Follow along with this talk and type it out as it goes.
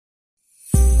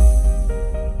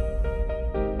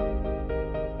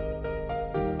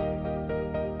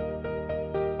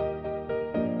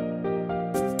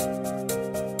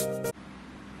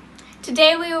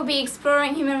Today we will be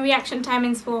exploring human reaction time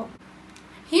in sport.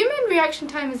 Human reaction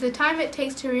time is the time it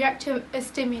takes to react to a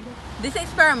stimulant. This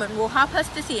experiment will help us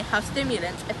to see how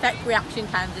stimulants affect reaction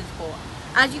times in sport.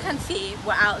 As you can see,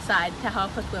 we're outside to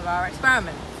help us with our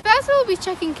experiment. First we'll be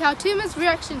checking Kautuma's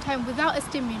reaction time without a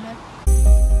stimulant.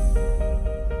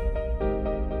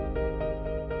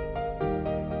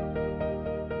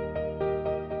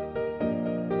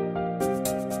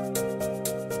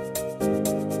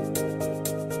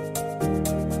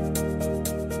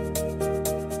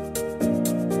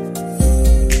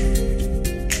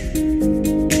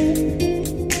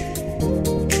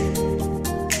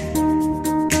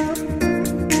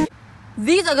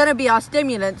 These are going to be our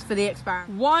stimulants for the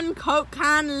experiment. 1 Coke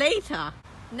can later.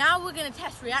 Now we're going to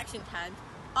test reaction times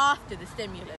after the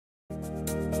stimulant.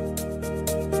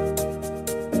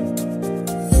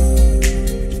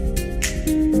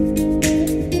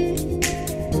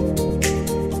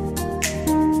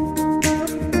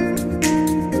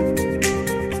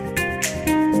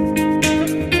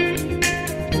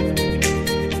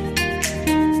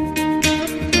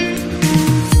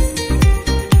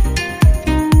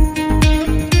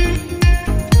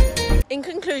 In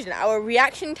conclusion, our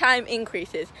reaction time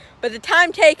increases, but the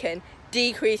time taken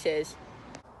decreases.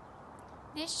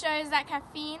 This shows that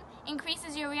caffeine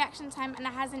increases your reaction time and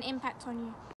it has an impact on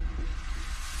you.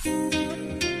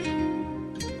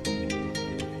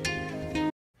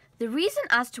 The reason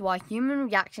as to why human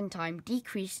reaction time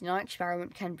decreased in our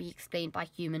experiment can be explained by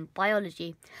human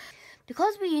biology.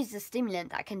 Because we used a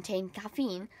stimulant that contained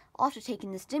caffeine, after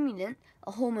taking the stimulant,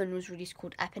 a hormone was released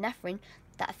called epinephrine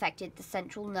that affected the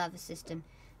central nervous system,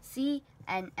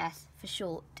 CNS for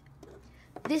short.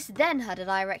 This then had a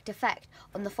direct effect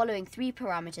on the following 3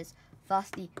 parameters.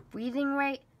 Firstly, breathing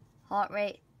rate, heart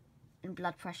rate, and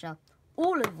blood pressure,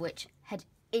 all of which had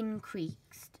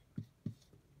increased,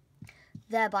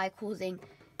 thereby causing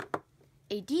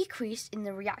a decrease in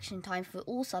the reaction time for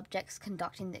all subjects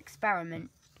conducting the experiment.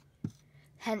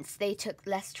 Hence, they took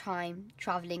less time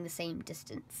travelling the same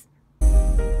distance.